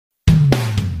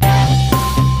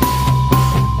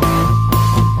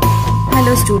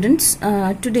Hello students,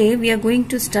 today we are going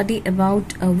to study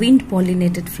about wind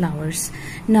pollinated flowers.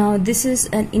 Now this is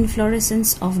an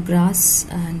inflorescence of grass,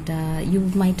 and you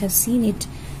might have seen it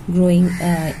growing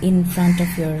in front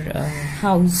of your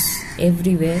house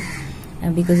everywhere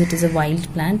because it is a wild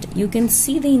plant. You can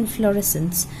see the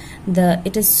inflorescence.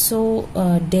 It is so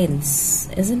dense,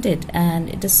 isn't it? And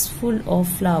it is full of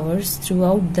flowers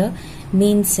throughout the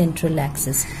main central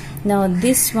axis. Now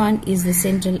this one is the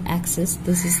central axis.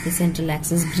 This is the central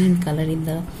axis, green color in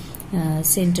the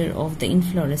center of the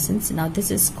inflorescence. Now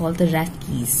this is called the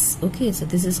rachis. Okay, so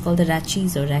this is called the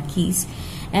rachis or rachis,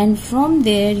 and from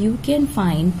there you can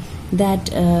find that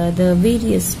the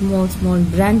various small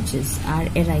branches are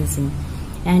arising,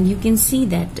 and you can see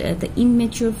that the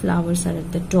immature flowers are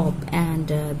at the top and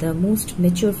the most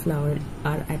mature flowers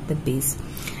are at the base.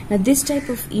 Now this type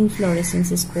of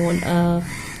inflorescence is called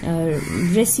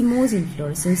racemose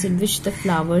inflorescence, in which the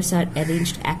flowers are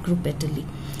arranged acropetally.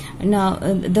 Now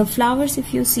the flowers,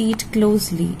 if you see it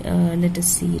closely, let us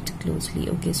see it closely.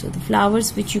 Okay, so the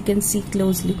flowers which you can see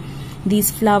closely,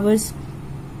 these flowers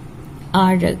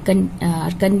are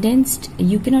condensed.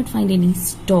 You cannot find any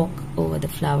stalk over the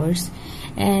flowers,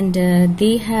 and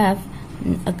they have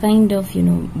a kind of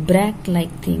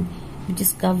bract-like thing which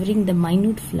is covering the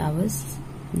minute flowers,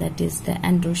 that is the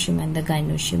androecium and the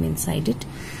gynoecium inside it.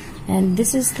 And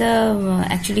this is the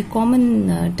actually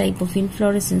common type of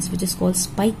inflorescence, which is called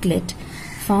spikelet,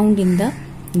 found in the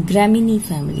Gramineae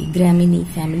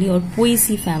family or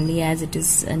Poaceae family, as it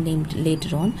is named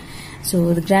later on.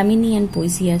 So the Gramineae and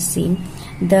Poaceae are same.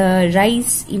 The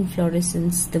rice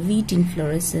inflorescence, the wheat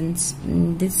inflorescence,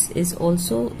 this is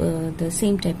also the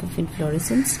same type of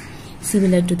inflorescence,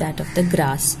 similar to that of the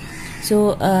grass.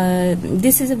 So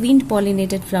this is a wind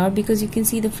pollinated flower because you can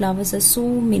see the flowers are so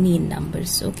many in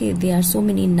numbers. Okay, they are so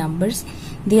many in numbers.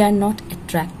 They are not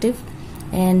attractive,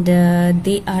 and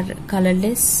they are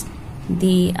colorless.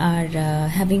 They are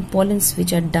having pollens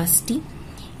which are dusty,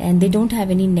 and they don't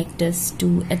have any nectars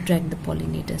to attract the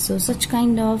pollinator. So such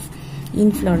kind of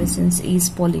inflorescence is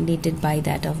pollinated by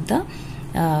that of the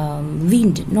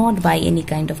wind, not by any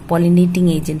kind of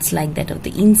pollinating agents like that of the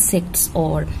insects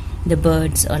or the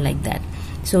birds or like that.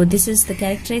 So this is the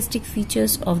characteristic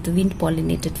features of the wind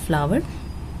pollinated flower.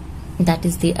 That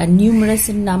is, they are numerous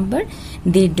in number.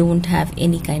 They don't have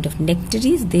any kind of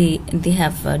nectaries. They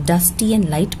have dusty and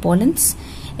light pollens,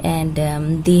 and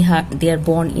they are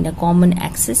born in a common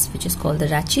axis which is called the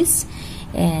rachis,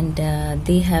 and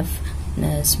they have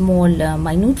small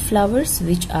minute flowers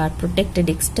which are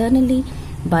protected externally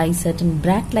by certain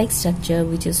bract-like structure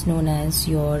which is known as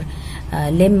your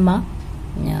lemma,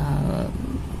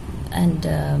 and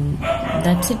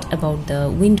that's it about the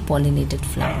wind pollinated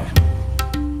flower.